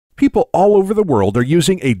People all over the world are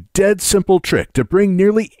using a dead simple trick to bring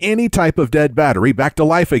nearly any type of dead battery back to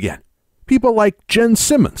life again. People like Jen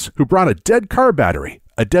Simmons, who brought a dead car battery,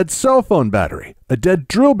 a dead cell phone battery, a dead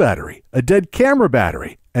drill battery, a dead camera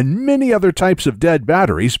battery, and many other types of dead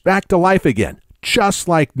batteries back to life again, just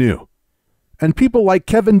like new. And people like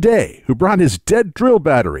Kevin Day, who brought his dead drill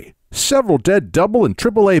battery, several dead double and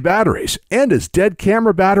AAA batteries, and his dead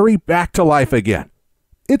camera battery back to life again.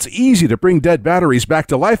 It's easy to bring dead batteries back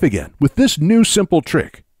to life again with this new simple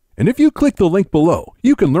trick. And if you click the link below,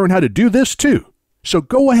 you can learn how to do this too. So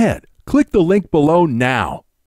go ahead, click the link below now.